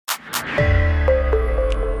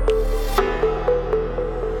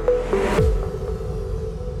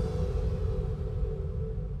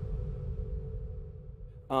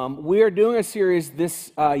we are doing a series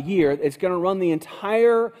this year. It's going to run the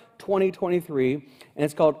entire 2023, and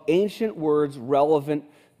it's called Ancient Words, Relevant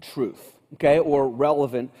Truth, okay, or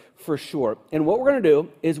relevant for short. And what we're going to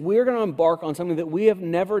do is we're going to embark on something that we have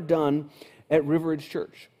never done at River Ridge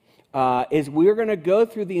Church, is we're going to go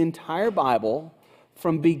through the entire Bible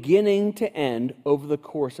from beginning to end over the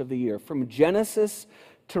course of the year, from Genesis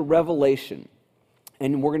to Revelation.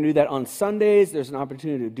 And we're going to do that on Sundays. There's an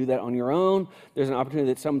opportunity to do that on your own. There's an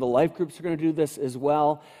opportunity that some of the life groups are going to do this as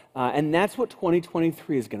well. And that's what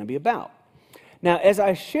 2023 is going to be about. Now, as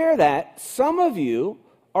I share that, some of you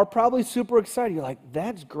are probably super excited. You're like,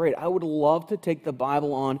 that's great. I would love to take the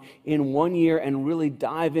Bible on in 1 year and really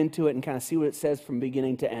dive into it and kind of see what it says from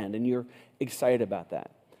beginning to end. And you're excited about that.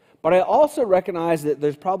 But I also recognize that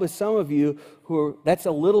there's probably some of you that's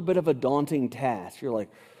a little bit of a daunting task. You're like,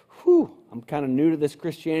 whew, I'm kind of new to this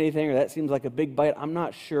Christianity thing, or that seems like a big bite. I'm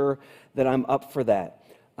not sure that I'm up for that.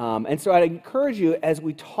 And so I'd encourage you, as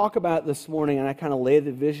we talk about it this morning and I kind of lay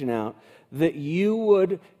the vision out, that you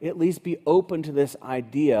would at least be open to this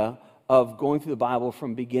idea of going through the Bible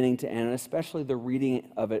from beginning to end, and especially the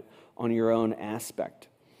reading of it on your own aspect.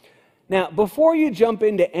 Now, before you jump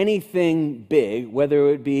into anything big, whether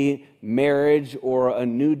it be marriage or a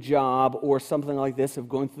new job or something like this of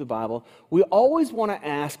going through the Bible, we always want to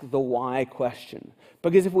ask the why question.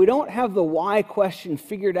 Because if we don't have the why question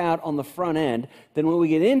figured out on the front end, then when we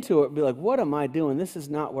get into it, we'll be like, what am I doing? This is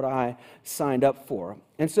not what I signed up for.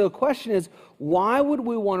 And so the question is, why would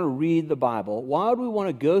we want to read the Bible? Why would we want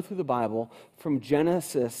to go through the Bible from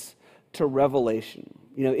Genesis to Revelation?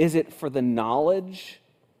 You know, is it for the knowledge?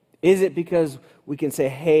 Is it because we can say,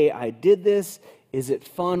 hey, I did this? Is it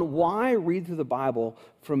fun? Why read through the Bible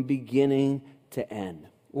from beginning to end?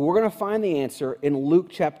 Well, we're going to find the answer in Luke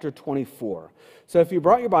chapter 24. So if you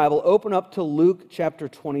brought your Bible, open up to Luke chapter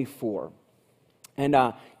 24. And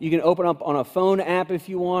you can open up on a phone app if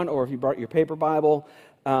you want, or if you brought your paper Bible,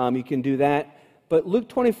 you can do that. But Luke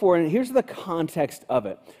 24, and here's the context of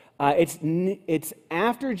it. It's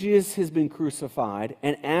after Jesus has been crucified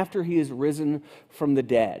and after he is risen from the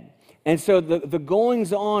dead. And so the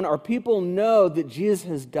goings on are people know that Jesus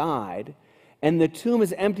has died and the tomb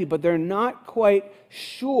is empty, but they're not quite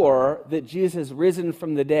sure that Jesus has risen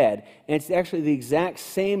from the dead. And it's actually the exact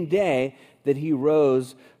same day that he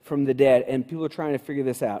rose from the dead, and people are trying to figure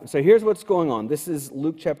this out. So here's what's going on. This is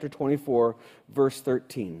Luke chapter 24, verse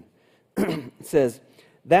 13. It says,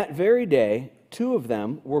 that very day, two of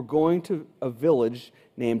them were going to a village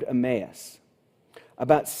named Emmaus,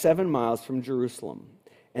 about 7 miles from Jerusalem.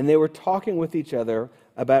 And they were talking with each other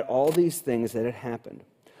about all these things that had happened.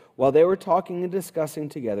 While they were talking and discussing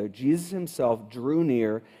together, Jesus himself drew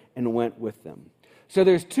near and went with them. So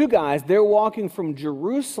there's two guys. They're walking from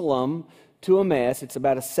Jerusalem to Emmaus. It's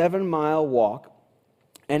about a 7-mile walk.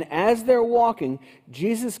 And as they're walking,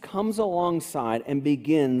 Jesus comes alongside and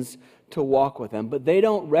begins to walk with them. But they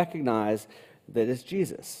don't recognize that it's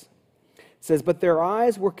Jesus. It says, but their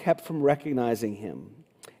eyes were kept from recognizing him.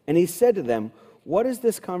 And he said to them, what is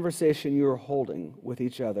this conversation you are holding with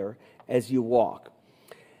each other as you walk?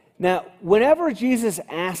 Now, whenever Jesus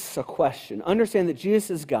asks a question, understand that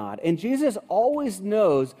Jesus is God, and Jesus always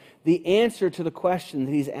knows the answer to the question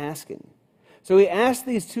that he's asking. So he asked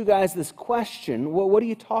these two guys this question, well, what are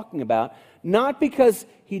you talking about? Not because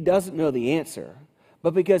he doesn't know the answer,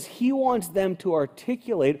 but because he wants them to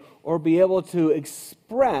articulate or be able to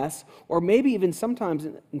express, or maybe even sometimes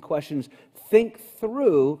in questions, think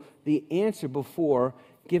through the answer before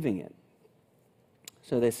giving it.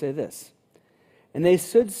 So they say this, and they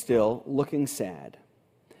stood still, looking sad.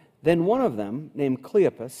 Then one of them, named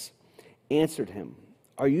Cleopas, answered him,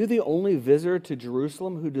 are you the only visitor to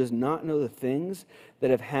Jerusalem who does not know the things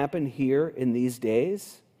that have happened here in these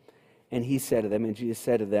days? And he said to them, and Jesus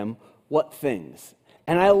said to them, what things?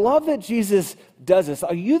 And I love that Jesus does this.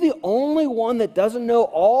 Are you the only one that doesn't know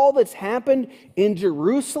all that's happened in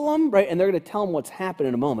Jerusalem? Right? And they're going to tell him what's happened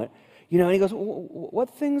in a moment. You know, and he goes, what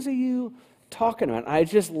things are you talking about? I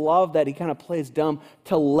just love that he kind of plays dumb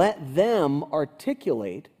to let them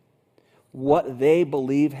articulate what they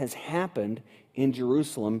believe has happened in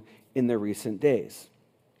Jerusalem in the recent days.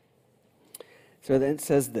 So then it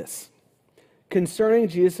says this, concerning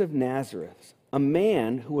Jesus of Nazareth, a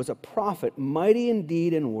man who was a prophet, mighty in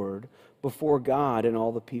deed and word before God and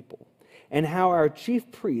all the people, and how our chief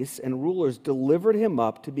priests and rulers delivered him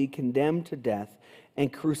up to be condemned to death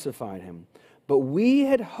and crucified him. But we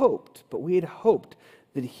had hoped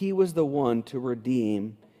that he was the one to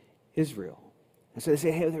redeem Israel. And so they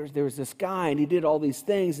say, hey, there was this guy, and he did all these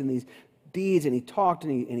things, and these deeds, and he talked,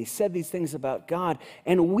 and he said these things about God.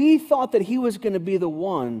 And we thought that he was going to be the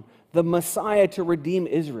one, the Messiah, to redeem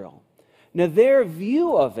Israel. Now, their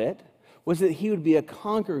view of it was that he would be a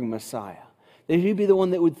conquering Messiah, that he'd be the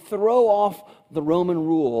one that would throw off the Roman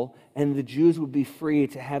rule, and the Jews would be free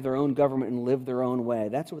to have their own government and live their own way.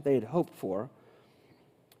 That's what they had hoped for,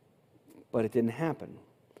 but it didn't happen.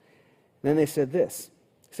 Then they said this.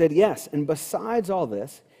 He said, yes, and besides all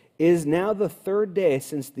this, it is now the third day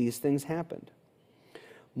since these things happened.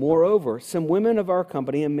 Moreover, some women of our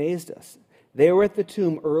company amazed us. They were at the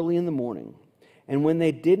tomb early in the morning, and when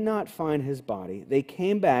they did not find his body, they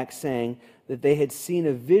came back saying that they had seen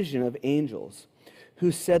a vision of angels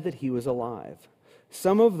who said that he was alive.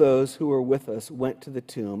 Some of those who were with us went to the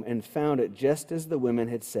tomb and found it just as the women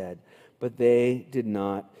had said, but they did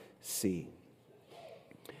not see.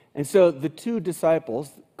 And so the two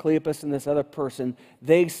disciples, Cleopas and this other person,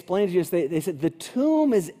 they explained to Jesus, they said, the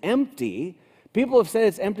tomb is empty. People have said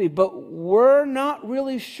it's empty, but we're not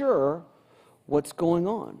really sure what's going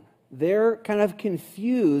on. They're kind of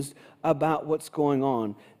confused about what's going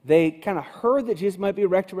on. They kind of heard that Jesus might be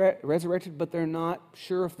resurrected, but they're not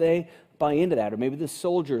sure if they buy into that. Or maybe the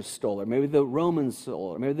soldiers stole it, or maybe the Romans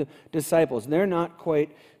stole it, or maybe the disciples. They're not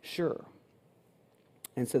quite sure.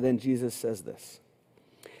 And so then Jesus says this.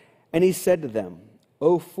 And he said to them,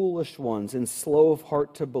 O foolish ones, and slow of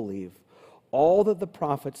heart to believe all that the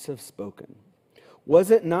prophets have spoken.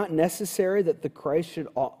 Was it not necessary that the Christ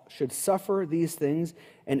should suffer these things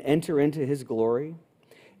and enter into his glory?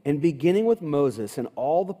 And beginning with Moses and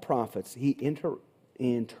all the prophets, he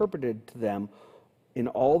interpreted to them in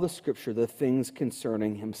all the scripture the things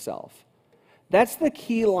concerning himself. That's the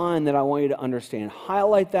key line that I want you to understand.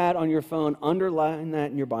 Highlight that on your phone, underline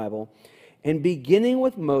that in your Bible. And beginning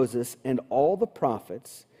with Moses and all the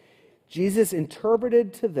prophets, Jesus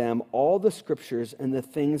interpreted to them all the scriptures and the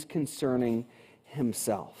things concerning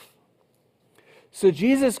himself. So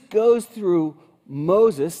Jesus goes through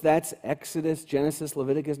Moses, that's Exodus, Genesis,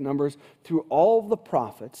 Leviticus, Numbers, through all of the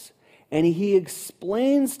prophets, and he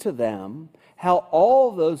explains to them how all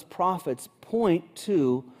of those prophets point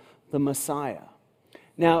to the Messiah.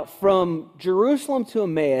 Now, from Jerusalem to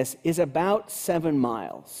Emmaus is about 7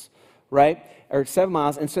 miles, right? Or 7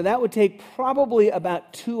 miles, and so that would take probably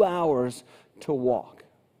about 2 hours to walk.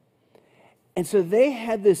 And so they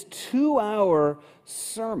had this 2-hour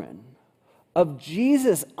sermon of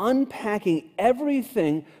Jesus unpacking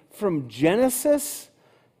everything from Genesis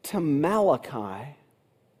to Malachi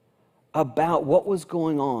about what was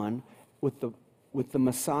going on with the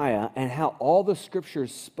Messiah and how all the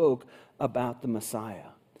scriptures spoke about the Messiah.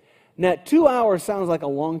 Now, 2 hours sounds like a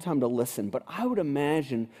long time to listen, but I would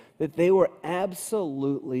imagine that they were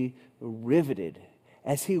absolutely riveted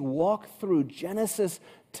as he walked through Genesis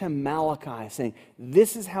to Malachi, saying,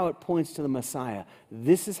 this is how it points to the Messiah.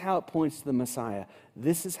 This is how it points to the Messiah.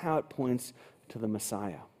 This is how it points to the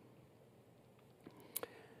Messiah.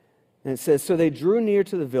 And it says, so they drew near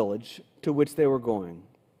to the village to which they were going.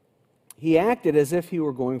 He acted as if he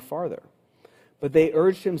were going farther, but they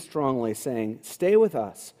urged him strongly, saying, stay with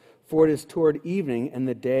us, for it is toward evening, and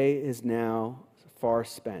the day is now far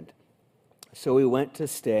spent. So he went to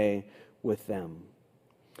stay with them.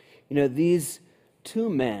 You know, these two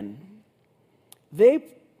men, they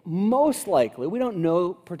most likely, we don't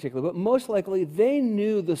know particularly, but most likely they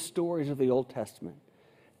knew the stories of the Old Testament.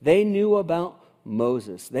 They knew about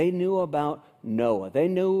Moses. They knew about Noah. They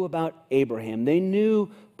knew about Abraham. They knew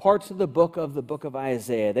parts of the book of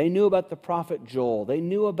Isaiah. They knew about the prophet Joel. They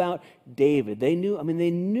knew about David. They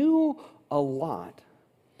knew a lot.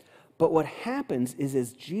 But what happens is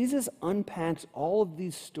as Jesus unpacks all of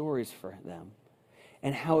these stories for them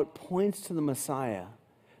and how it points to the Messiah,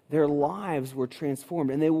 their lives were transformed,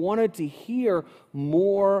 and they wanted to hear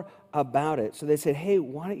more about it. So they said, hey,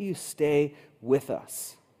 why don't you stay with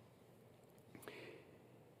us?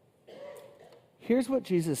 Here's what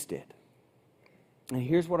Jesus did. And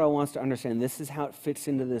here's what I want us to understand. This is how it fits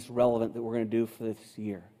into this relevant that we're going to do for this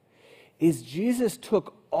year. Is Jesus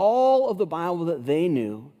took all of the Bible that they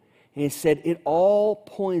knew, and he said, it all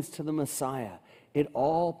points to the Messiah. It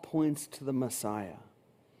all points to the Messiah.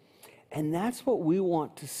 And that's what we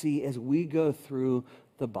want to see as we go through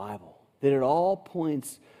the Bible, that it all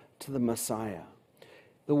points to the Messiah.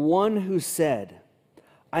 The one who said,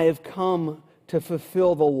 I have come to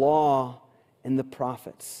fulfill the law and the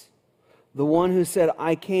prophets. The one who said,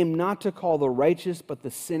 I came not to call the righteous, but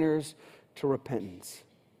the sinners to repentance.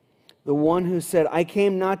 The one who said, I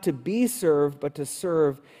came not to be served, but to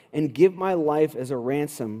serve and give my life as a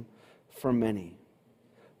ransom for many.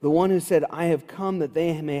 The one who said, I have come that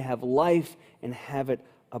they may have life and have it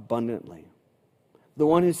abundantly. the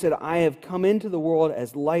one who said, I have come into the world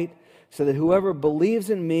as light, so that whoever believes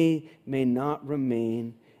in me may not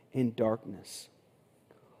remain in darkness.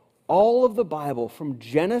 All of the Bible, from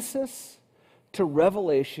Genesis to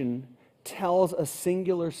Revelation, tells a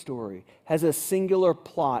singular story, has a singular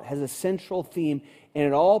plot, has a central theme, and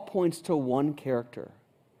it all points to one character.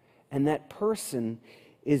 And that person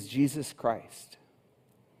is Jesus Christ.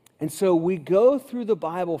 And so we go through the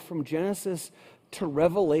Bible from Genesis to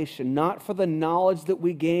Revelation, not for the knowledge that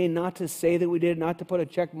we gain, not to say that we did, not to put a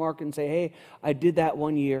check mark and say, hey, I did that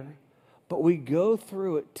one year. But we go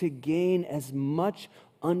through it to gain as much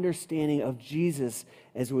understanding of Jesus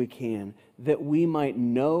as we can, that we might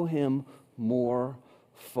know him more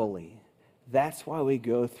fully. That's why we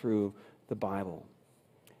go through the Bible.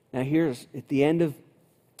 Now here's, at the end of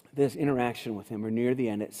this interaction with him, or near the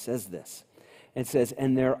end, it says this. It says,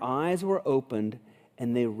 and their eyes were opened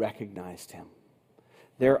and they recognized him.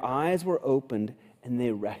 Their eyes were opened and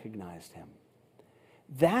they recognized him.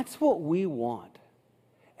 That's what we want.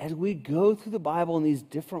 As we go through the Bible in these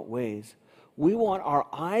different ways, we want our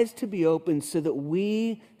eyes to be open so that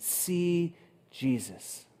we see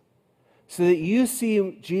Jesus. So that you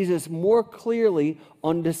see Jesus more clearly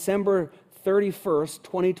on December 31st,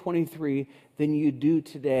 2023, than you do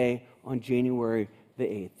today on January the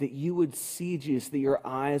 8th. That you would see Jesus, that your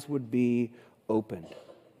eyes would be opened.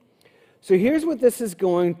 So here's what this is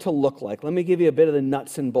going to look like. Let me give you a bit of the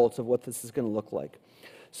nuts and bolts of what this is going to look like.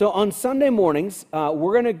 So on Sunday mornings,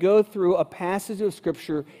 we're going to go through a passage of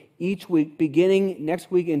Scripture each week, beginning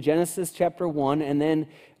next week in Genesis chapter 1, and then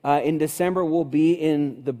in December we'll be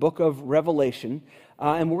in the book of Revelation.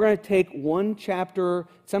 And we're going to take one chapter.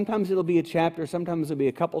 Sometimes it'll be a chapter, sometimes it'll be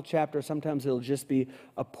a couple chapters, sometimes it'll just be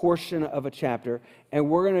a portion of a chapter.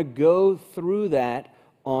 And we're going to go through that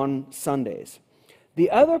on Sundays.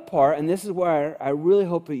 The other part, and this is where I really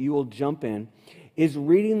hope that you will jump in, is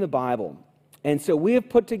reading the Bible. And so we have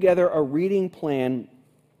put together a reading plan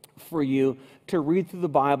for you to read through the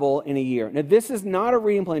Bible in a year. Now, this is not a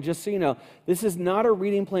reading plan, just so you know, this is not a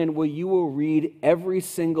reading plan where you will read every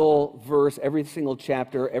single verse, every single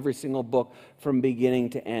chapter, every single book from beginning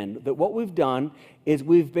to end. That what we've done is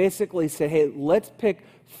we've basically said, hey, let's pick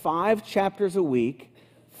 5 chapters a week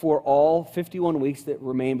for all 51 weeks that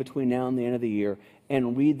remain between now and the end of the year,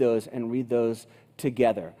 and read those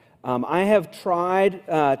together. I have tried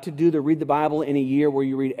to do the Read the Bible in a year where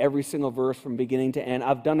you read every single verse from beginning to end.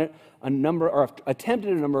 I've done it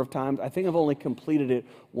attempted a number of times. I think I've only completed it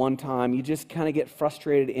one time. You just kind of get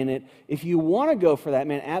frustrated in it. If you want to go for that,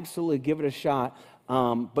 man, absolutely give it a shot.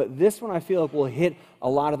 But this one I feel like will hit a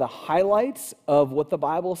lot of the highlights of what the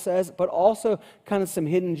Bible says, but also kind of some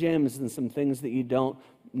hidden gems and some things that you wouldn't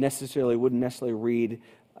necessarily read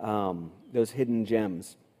those hidden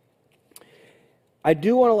gems. I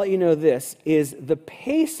do want to let you know this, is the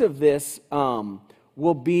pace of this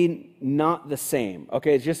will be not the same.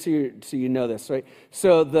 Okay, just so you know this, right?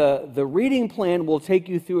 So the reading plan will take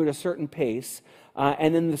you through at a certain pace,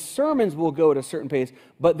 and then the sermons will go at a certain pace,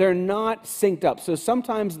 but they're not synced up. So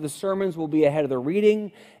sometimes the sermons will be ahead of the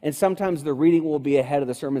reading, and sometimes the reading will be ahead of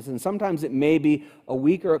the sermons, and sometimes it may be a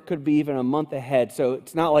week or it could be even a month ahead. So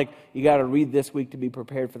it's not like you got to read this week to be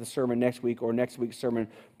prepared for the sermon next week, or next week's sermon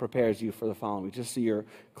prepares you for the following week, just so you're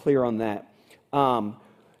clear on that.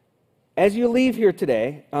 As you leave here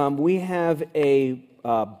today, we have a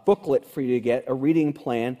booklet for you to get, a reading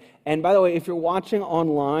plan. And by the way, if you're watching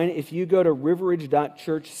online, if you go to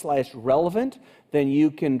riverridge.church/relevant, then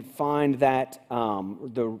you can find that,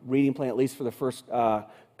 the reading plan, at least for the first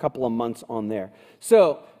couple of months on there.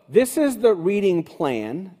 So this is the reading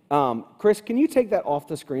plan. Chris, can you take that off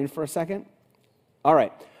the screen for a second? All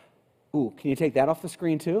right. Ooh, can you take that off the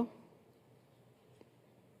screen too?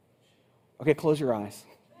 Okay, close your eyes.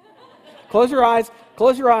 Close your eyes.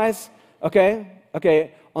 Close your eyes. Okay.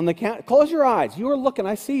 Okay. On the count, close your eyes. You are looking.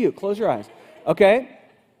 I see you. Close your eyes. Okay.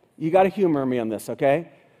 You got to humor me on this. Okay.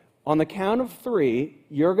 On the count of 3,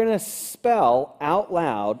 you're going to spell out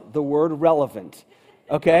loud the word relevant.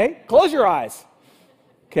 Okay. Close your eyes.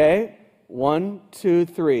 Okay. 1, 2,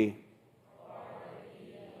 3.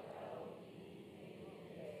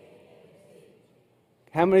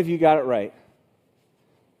 How many of you got it right?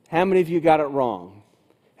 How many of you got it wrong?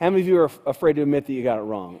 How many of you are afraid to admit that you got it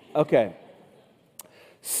wrong? Okay.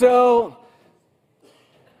 So,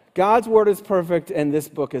 God's Word is perfect and this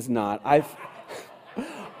book is not.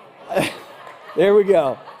 There we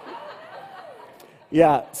go.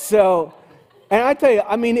 Yeah, so, and I tell you,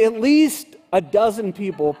 I mean, at least a dozen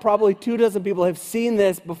people, probably 24 people have seen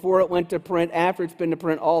this before it went to print, after it's been to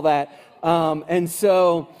print, all that. And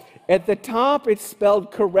so, at the top, it's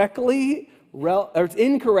spelled correctly or it's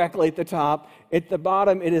incorrectly at the top. At the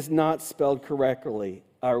bottom, it is not spelled correctly,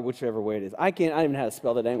 or whichever way it is. I don't even know how to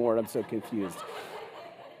spell the dang word. I'm so confused.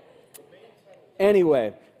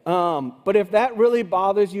 Anyway, but if that really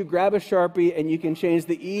bothers you, grab a Sharpie and you can change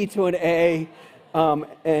the E to an A,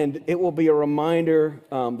 and it will be a reminder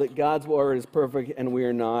that God's word is perfect and we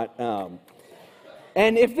are not.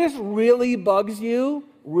 And if this really bugs you,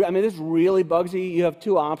 you have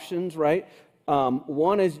two options, right?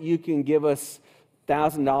 One is you can give us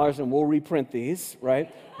 $1,000 and we'll reprint these, right?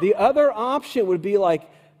 The other option would be like,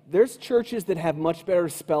 there's churches that have much better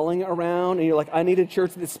spelling around, and you're like, I need a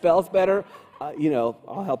church that spells better.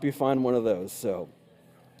 I'll help you find one of those. So,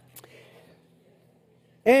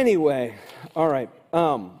 anyway, all right.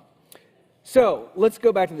 So let's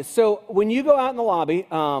go back to this. So when you go out in the lobby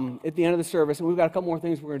at the end of the service, and we've got a couple more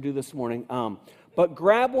things we're going to do this morning, but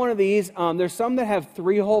grab one of these. There's some that have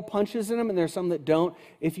 3-hole punches in them, and there's some that don't.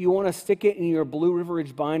 If you want to stick it in your Blue River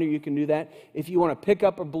Ridge binder, you can do that. If you want to pick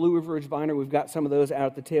up a Blue River Ridge binder, we've got some of those out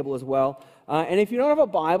at the table as well. And if you don't have a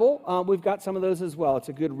Bible, we've got some of those as well. It's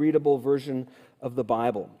a good readable version of the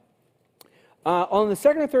Bible. On the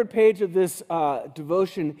second or third page of this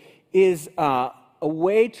devotion is a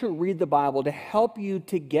way to read the Bible to help you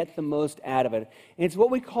to get the most out of it. And it's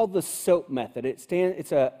what we call the SOAP method. It's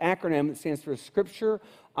an acronym that stands for Scripture,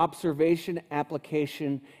 Observation,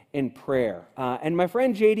 Application, and Prayer. And my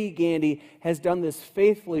friend J.D. Gandy has done this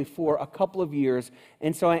faithfully for a couple of years.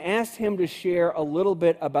 And so I asked him to share a little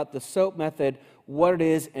bit about the SOAP method, what it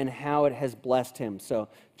is, and how it has blessed him. So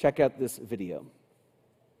check out this video.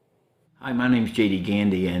 Hi, my name is J.D.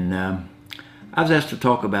 Gandy, and I was asked to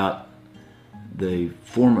talk about the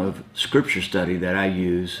form of scripture study that I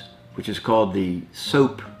use, which is called the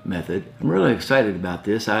SOAP method. I'm really excited about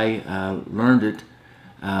this. I learned it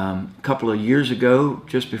a couple of years ago,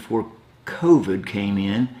 just before COVID came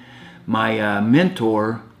in. My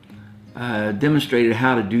mentor demonstrated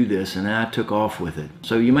how to do this, and I took off with it.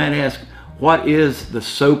 So you might ask, what is the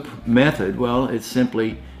SOAP method? Well, it's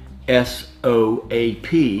simply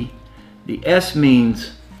S-O-A-P. The S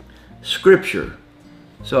means scripture.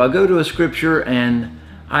 So I go to a scripture and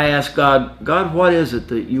I ask God, what is it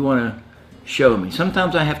that you want to show me?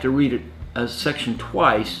 Sometimes I have to read it a section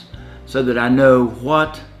twice so that I know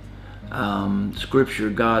what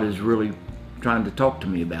scripture God is really trying to talk to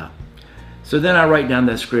me about. So then I write down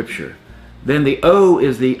that scripture. Then the O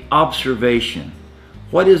is the observation.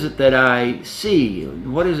 What is it that I see?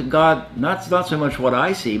 What is it God, not so much what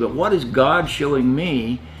I see, but what is God showing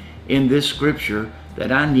me in this scripture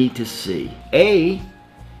that I need to see? A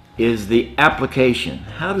is the application.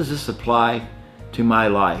 How does this apply to my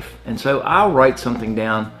life? And so I'll write something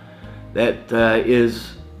down that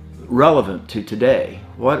is relevant to today.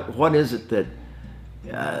 What is it that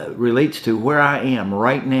relates to where I am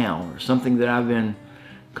right now, or something that I've been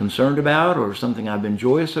concerned about, or something I've been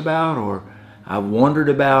joyous about, or I've wondered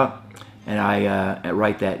about, and I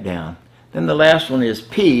write that down. Then the last one is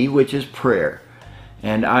P, which is prayer.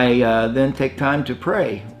 And I then take time to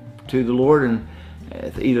pray to the Lord and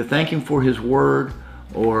either thank Him for His Word,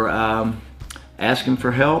 or ask Him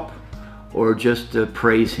for help, or just to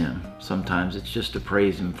praise Him. Sometimes it's just to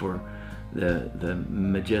praise Him for the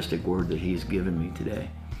majestic Word that He's given me today.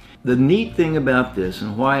 The neat thing about this,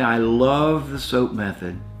 and why I love the SOAP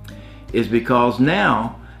method, is because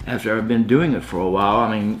now, after I've been doing it for a while,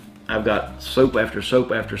 I mean, I've got soap after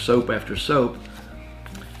soap after soap after soap,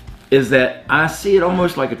 is that I see it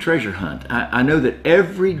almost like a treasure hunt. I know that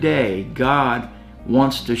every day God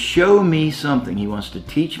wants to show me something. He wants to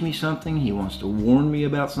teach me something. He wants to warn me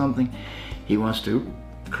about something. He wants to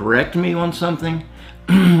correct me on something.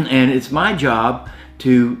 And it's my job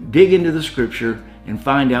to dig into the scripture and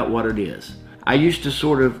find out what it is. I used to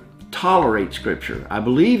sort of tolerate scripture. I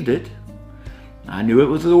believed it. I knew it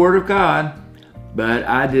was the Word of God, but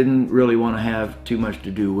I didn't really want to have too much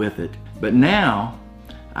to do with it. But now,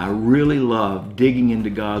 I really love digging into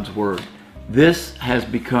God's Word. This has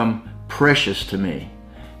become precious to me.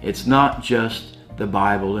 It's not just the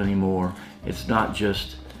Bible anymore. It's not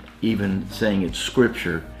just even saying it's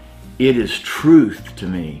scripture. It is truth to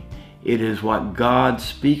me. It is what God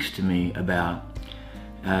speaks to me about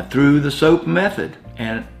through the SOAP method.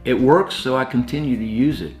 And it works, so I continue to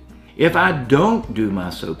use it. If I don't do my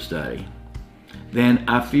SOAP study, then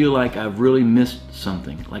I feel like I've really missed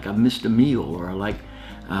something, like I've missed a meal, or like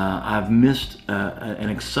I've missed an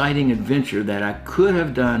exciting adventure that I could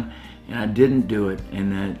have done and I didn't do it,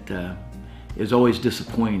 and that is always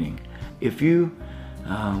disappointing. If you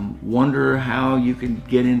wonder how you can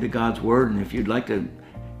get into God's Word, and if you'd like to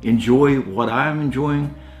enjoy what I'm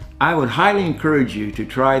enjoying, I would highly encourage you to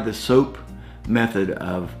try the SOAP method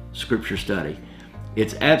of scripture study.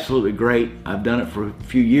 It's absolutely great. I've done it for a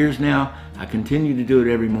few years now. I continue to do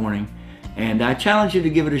it every morning, and I challenge you to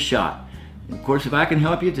give it a shot. Of course, if I can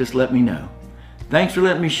help you, just let me know. Thanks for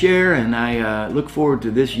letting me share, and I look forward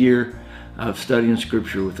to this year of studying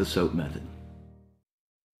scripture with the SOAP method.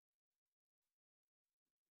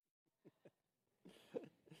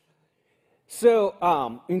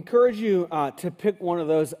 So, encourage you to pick one of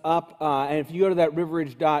those up. And if you go to that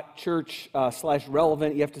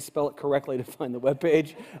riverridge.church/relevant, you have to spell it correctly to find the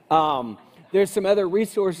webpage. There's some other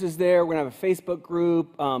resources there. We're going to have a Facebook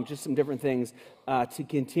group, just some different things to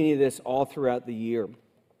continue this all throughout the year.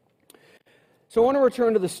 So I want to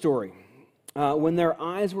return to the story. When their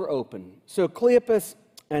eyes were open. So Cleopas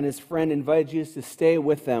and his friend invited Jesus to stay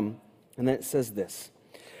with them. And then it says this.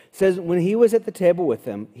 It says, when he was at the table with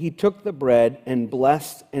them, he took the bread and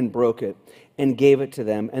blessed and broke it and gave it to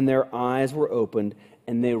them. And their eyes were opened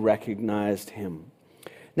and they recognized him.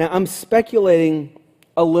 Now I'm speculating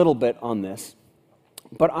a little bit on this.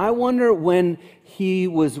 But I wonder when he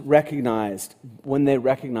was recognized, when they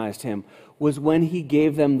recognized him, was when he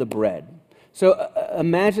gave them the bread. So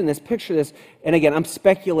imagine this, picture this, and again, I'm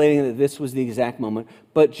speculating that this was the exact moment,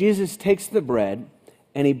 but Jesus takes the bread,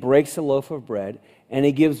 and he breaks a loaf of bread, and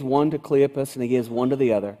he gives one to Cleopas, and he gives one to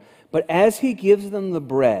the other. But as he gives them the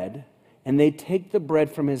bread, and they take the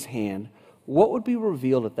bread from his hand, what would be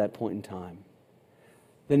revealed at that point in time?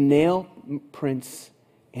 The nail prints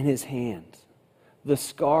in his hands, the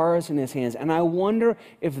scars in his hands. And I wonder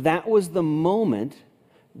if that was the moment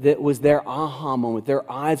that was their aha moment. Their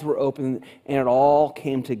eyes were open and it all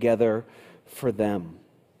came together for them.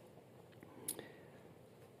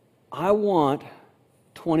 I want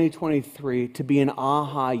 2023 to be an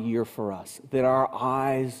aha year for us, that our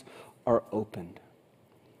eyes are opened.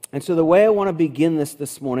 And so the way I want to begin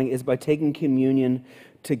this morning is by taking communion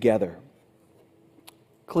together.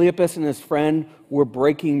 Cleopas and his friend were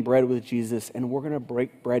breaking bread with Jesus, and we're going to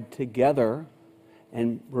break bread together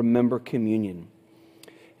and remember communion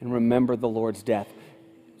and remember the Lord's death.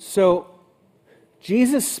 So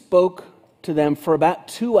Jesus spoke to them for about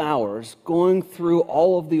 2 hours, going through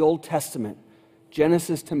all of the Old Testament,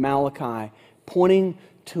 Genesis to Malachi, pointing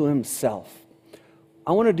to himself.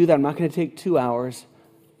 I want to do that. I'm not going to take 2 hours,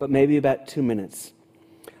 but maybe about 2 minutes.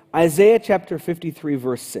 Isaiah chapter 53,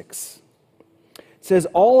 verse 6 says,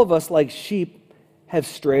 all of us like sheep have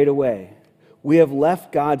strayed away. We have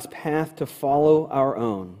left God's path to follow our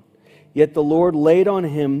own. Yet the Lord laid on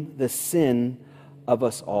him the sin of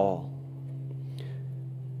us all.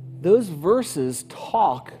 Those verses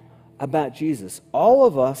talk about Jesus. All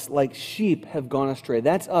of us, like sheep, have gone astray.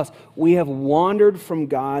 That's us. We have wandered from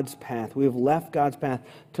God's path. We have left God's path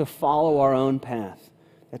to follow our own path.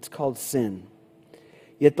 That's called sin.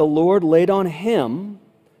 Yet the Lord laid on him,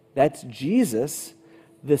 that's Jesus,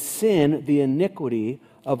 the sin, the iniquity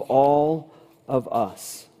of all of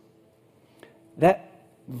us. That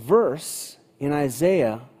verse in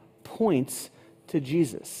Isaiah points to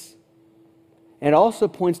Jesus. And also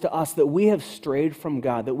points to us that we have strayed from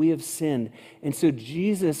God, that we have sinned. And so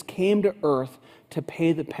Jesus came to earth to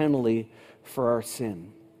pay the penalty for our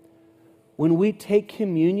sin. When we take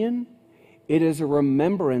communion, it is a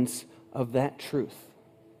remembrance of that truth.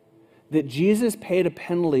 That Jesus paid a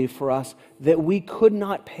penalty for us that we could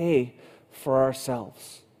not pay for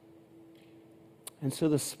ourselves. And so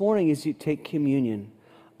this morning, as you take communion,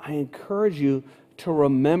 I encourage you to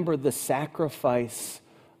remember the sacrifice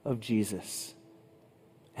of Jesus.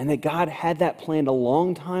 And that God had that planned a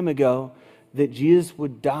long time ago, that Jesus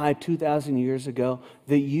would die 2,000 years ago,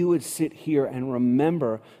 that you would sit here and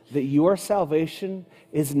remember that your salvation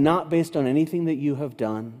is not based on anything that you have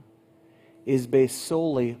done, is based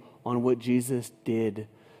solely on what Jesus did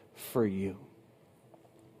for you.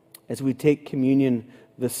 As we take communion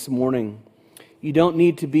this morning, you don't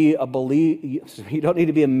need to be a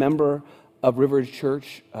member of Riverridge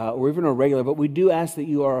Church or even a regular, but we do ask that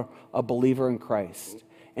you are a believer in Christ.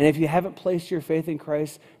 And if you haven't placed your faith in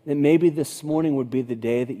Christ, then maybe this morning would be the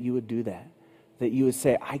day that you would do that. That you would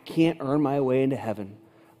say, I can't earn my way into heaven.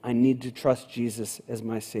 I need to trust Jesus as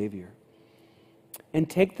my Savior. And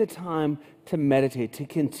take the time to meditate, to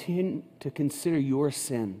continue to consider your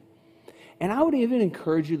sin. And I would even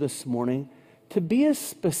encourage you this morning to be as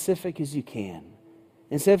specific as you can.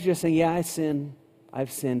 Instead of just saying, yeah,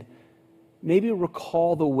 I've sinned, maybe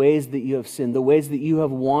recall the ways that you have sinned, the ways that you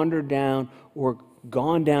have wandered down or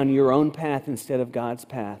gone down your own path instead of God's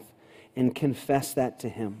path, and confess that to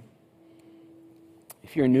Him.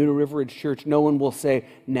 If you're new to Riverridge Church, no one will say,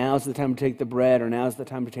 now's the time to take the bread or now's the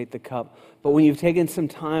time to take the cup. But when you've taken some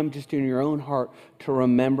time just in your own heart to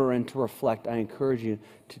remember and to reflect, I encourage you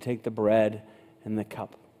to take the bread and the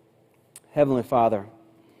cup. Heavenly Father,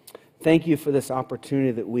 thank you for this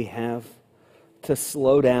opportunity that we have to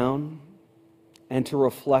slow down and to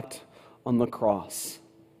reflect on the cross.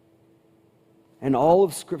 And all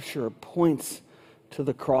of Scripture points to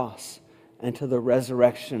the cross and to the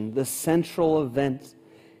resurrection, the central event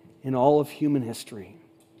in all of human history.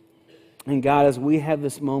 And God, as we have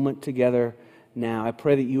this moment together now, I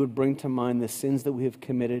pray that you would bring to mind the sins that we have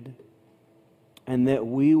committed, and that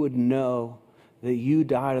we would know that you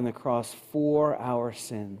died on the cross for our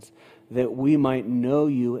sins, that we might know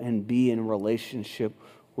you and be in relationship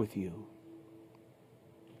with you.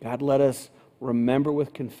 God, let us remember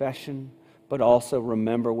with confession, but also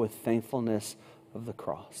remember with thankfulness of the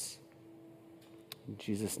cross. In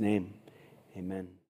Jesus' name, amen.